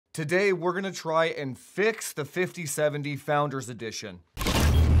Today, we're gonna try and fix the 5070 Founders Edition.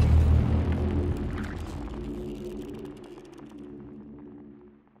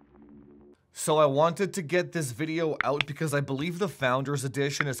 So I wanted to get this video out because I believe the Founders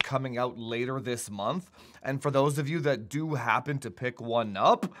Edition is coming out later this month. And for those of you that do happen to pick one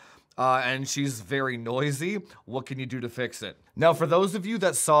up, and she's very noisy, what can you do to fix it? Now, for those of you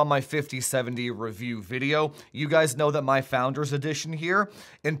that saw my 5070 review video, you guys know that my Founders Edition here,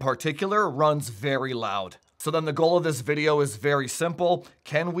 in particular, runs very loud. So then the goal of this video is very simple.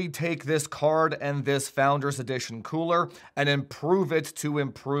 Can we take this card and this Founders Edition cooler and improve it to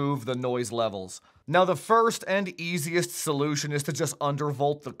improve the noise levels? Now, the first and easiest solution is to just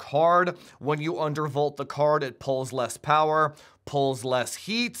undervolt the card. When you undervolt the card, it pulls less power, pulls less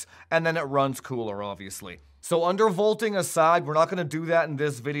heat, and then it runs cooler, obviously. So undervolting aside, we're not going to do that in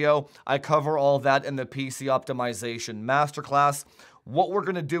this video. I cover all that in the PC optimization masterclass. What we're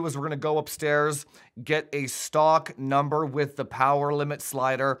going to do is we're going to go upstairs, get a stock number with the power limit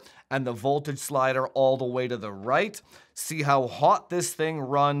slider and the voltage slider all the way to the right, see how hot this thing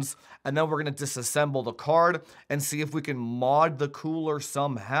runs, and then we're going to disassemble the card and see if we can mod the cooler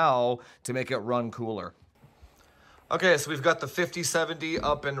somehow to make it run cooler. Okay, so we've got the 5070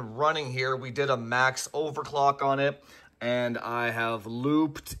 up and running here. We did a max overclock on it, and I have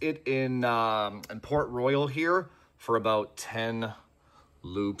looped it in Port Royal here for about 10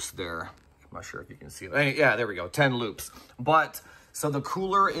 loops there. I'm not sure if you can see it. Yeah, there we go, 10 loops. But, so the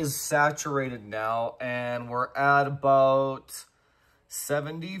cooler is saturated now, and we're at about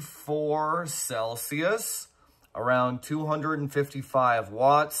 74 Celsius, around 255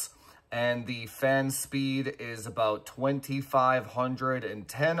 watts. And the fan speed is about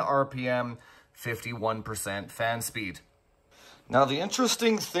 2,510 RPM, 51% fan speed. Now, the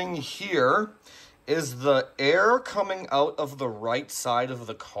interesting thing here is the air coming out of the right side of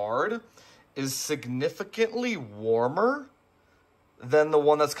the card is significantly warmer than the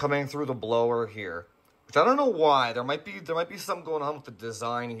one that's coming through the blower here. Which I don't know why. There might be something going on with the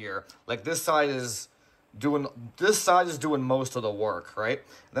design here. Like this side is doing most of the work, right?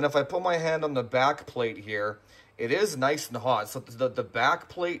 And then if I put my hand on the back plate here, it is nice and hot. So the back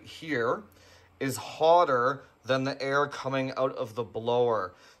plate here is hotter than the air coming out of the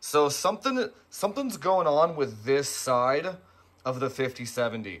blower. So something's going on with this side of the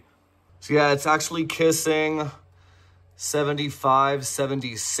 5070. So yeah, it's actually kissing 75,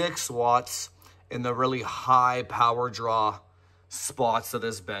 76 watts in the really high power draw spots of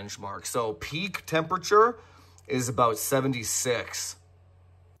this benchmark. So peak temperature is about 76.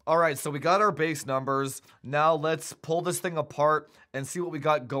 All right, so we got our base numbers. Now let's pull this thing apart and see what we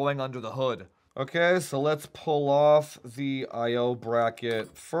got going under the hood. Okay, so let's pull off the I/O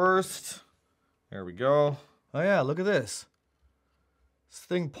bracket first. There we go. Oh yeah, look at this. This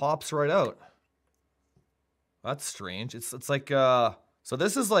thing pops right out. That's strange. It's like so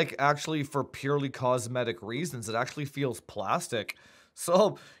this is like actually for purely cosmetic reasons. It actually feels plastic.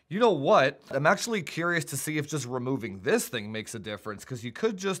 So, you know what? I'm actually curious to see if just removing this thing makes a difference, because you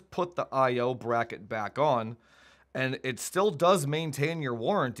could just put the I/O bracket back on and it still does maintain your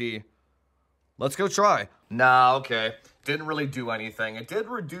warranty. Let's go try. Nah, okay. Didn't really do anything. It did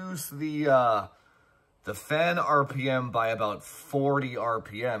reduce the fan RPM by about 40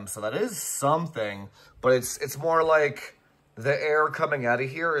 RPM, so that is something, but it's more like the air coming out of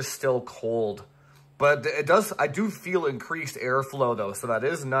here is still cold. But I do feel increased airflow though, so that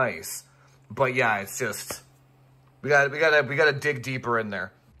is nice. But yeah, it's just, we gotta dig deeper in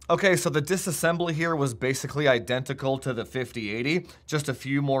there. Okay, so the disassembly here was basically identical to the 5080, just a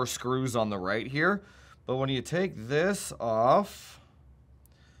few more screws on the right here. But when you take this off,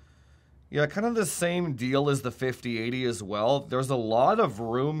 yeah, kind of the same deal as the 5080 as well. There's a lot of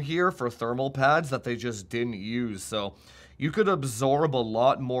room here for thermal pads that they just didn't use. So you could absorb a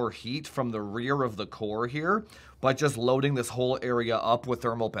lot more heat from the rear of the core here by just loading this whole area up with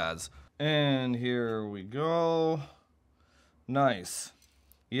thermal pads. And here we go. Nice.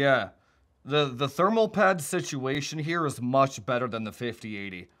 Yeah, the thermal pad situation here is much better than the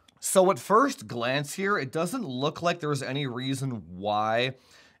 5080. So at first glance here, it doesn't look like there's any reason why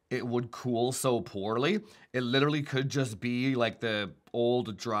it would cool so poorly. It literally could just be like the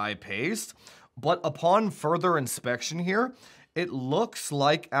old dry paste. But upon further inspection here, it looks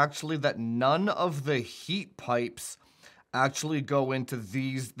like actually that none of the heat pipes actually go into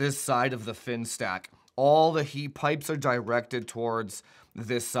this side of the fin stack. All the heat pipes are directed towards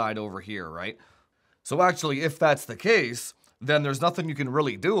this side over here, right? So actually, if that's the case, then there's nothing you can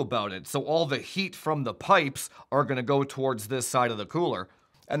really do about it. So all the heat from the pipes are going to go towards this side of the cooler.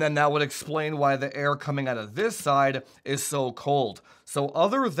 And then that would explain why the air coming out of this side is so cold. So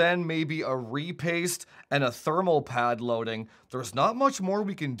other than maybe a repaste and a thermal pad loading, there's not much more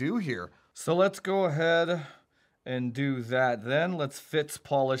we can do here. So let's go ahead and do that then. Let's Fitz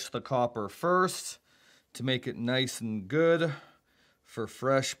polish the copper first to make it nice and good for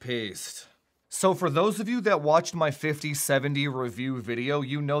fresh paste. So for those of you that watched my 5070 review video,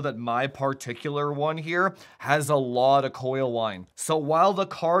 you know that my particular one here has a lot of coil whine. So while the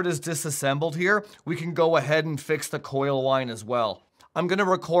card is disassembled here, we can go ahead and fix the coil whine as well. I'm going to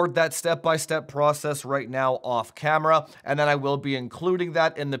record that step-by-step process right now off camera, and then I will be including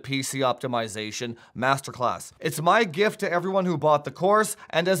that in the PC optimization masterclass. It's my gift to everyone who bought the course,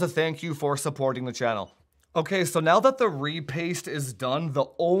 and as a thank you for supporting the channel. Okay, so now that the repaste is done, the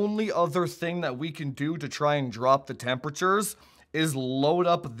only other thing that we can do to try and drop the temperatures is load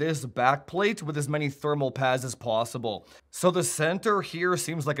up this backplate with as many thermal pads as possible. So the center here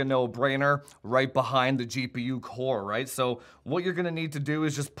seems like a no-brainer right behind the GPU core, right? So what you're gonna need to do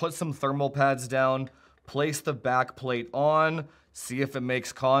is just put some thermal pads down, place the backplate on, see if it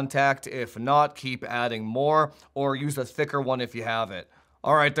makes contact. If not, keep adding more, or use a thicker one if you have it.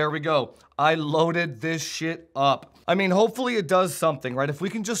 All right, there we go. I loaded this shit up. I mean, hopefully it does something, right? If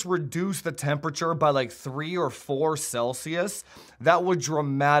we can just reduce the temperature by like 3 or 4 Celsius, that would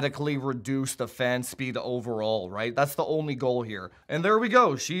dramatically reduce the fan speed overall, right? That's the only goal here. And there we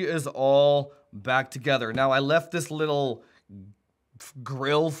go. She is all back together. Now, I left this little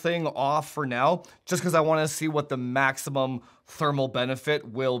grill thing off for now, just because I want to see what the maximum thermal benefit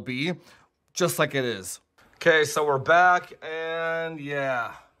will be, just like it is. Okay, so we're back, and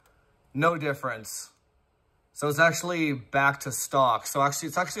yeah, no difference. So it's actually back to stock. So actually,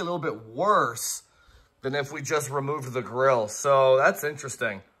 it's actually a little bit worse than if we just removed the grill. So that's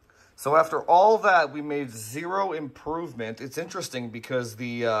interesting. So after all that, we made 0 improvement. It's interesting because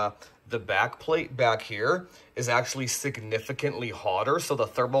the back plate back here is actually significantly hotter. So the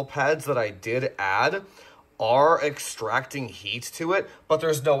thermal pads that I did add are extracting heat to it, but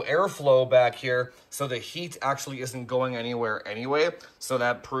there's no airflow back here, so the heat actually isn't going anywhere anyway, so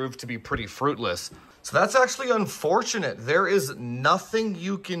that proved to be pretty fruitless. So that's actually unfortunate. There is nothing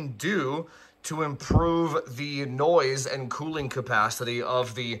you can do to improve the noise and cooling capacity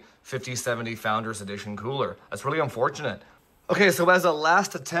of the 5070 Founders Edition cooler. That's really unfortunate. Okay, so as a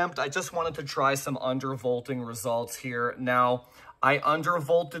last attempt, I just wanted to try some undervolting results here. Now, I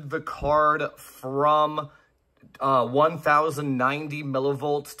undervolted the card from 1090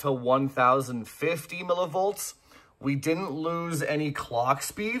 millivolts to 1050 millivolts. We didn't lose any clock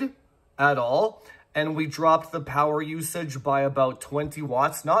speed at all, and we dropped the power usage by about 20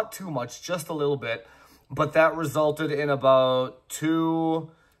 watts. Not too much, just a little bit, but that resulted in about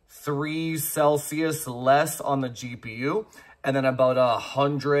 2-3 Celsius less on the GPU, and then about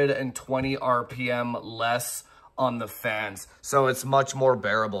 120 RPM less on the fans. So it's much more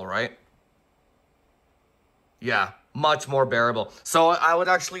bearable, right? Yeah, much more bearable. So I would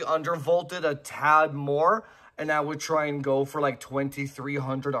actually undervolt it a tad more, and I would try and go for like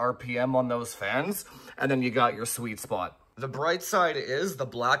 2300 RPM on those fans, and then you got your sweet spot. The bright side is the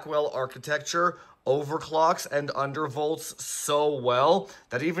Blackwell architecture overclocks and undervolts so well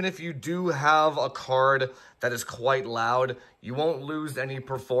that even if you do have a card that is quite loud, you won't lose any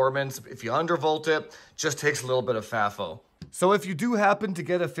performance. If you undervolt it, just takes a little bit of FAFO. So if you do happen to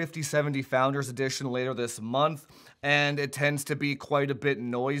get a 5070 Founders Edition later this month, and it tends to be quite a bit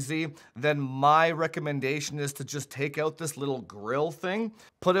noisy, then my recommendation is to just take out this little grill thing,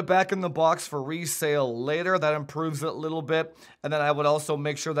 put it back in the box for resale later. That improves it a little bit. And then I would also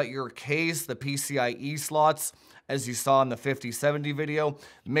make sure that your case, the PCIe slots, as you saw in the 5070 video,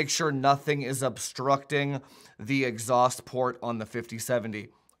 make sure nothing is obstructing the exhaust port on the 5070.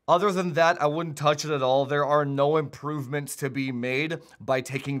 Other than that, I wouldn't touch it at all. There are no improvements to be made by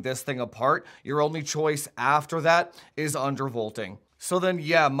taking this thing apart. Your only choice after that is undervolting. So then,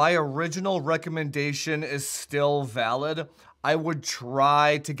 yeah, my original recommendation is still valid. I would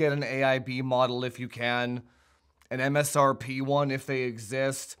try to get an AIB model if you can, an MSRP one if they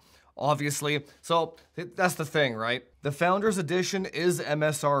exist, obviously. So that's the thing, right? The Founders Edition is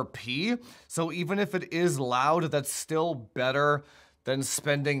MSRP, so even if it is loud, that's still better than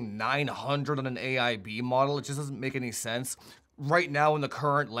spending $900 on an AIB model. It just doesn't make any sense right now in the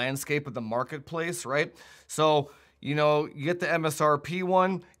current landscape of the marketplace, right? So, you know, you get the MSRP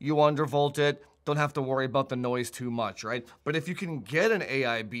one, you undervolt it, don't have to worry about the noise too much, right? But if you can get an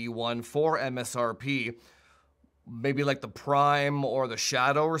AIB one for MSRP, maybe like the Prime or the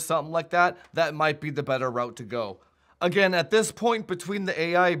Shadow or something like that, that might be the better route to go. Again, at this point, between the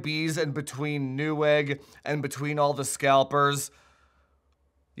AIBs and between Newegg and between all the scalpers,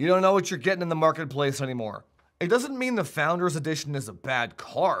 You don't know what you're getting in the marketplace anymore. It doesn't mean the Founders Edition is a bad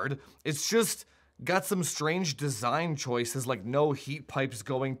card. It's just got some strange design choices, like no heat pipes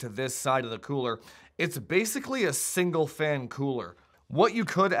going to this side of the cooler. It's basically a single fan cooler. What you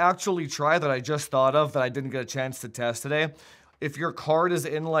could actually try that I just thought of that I didn't get a chance to test today, if your card is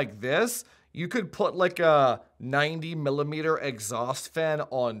in like this, you could put like a 90mm exhaust fan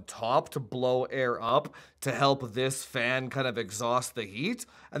on top to blow air up to help this fan kind of exhaust the heat,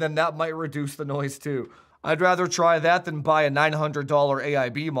 and then that might reduce the noise too. I'd rather try that than buy a $900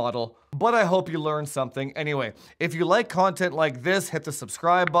 AIB model, but I hope you learned something. Anyway, if you like content like this, hit the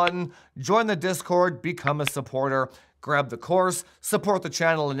subscribe button, join the Discord, become a supporter, grab the course, support the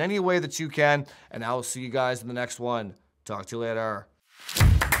channel in any way that you can, and I'll see you guys in the next one. Talk to you later.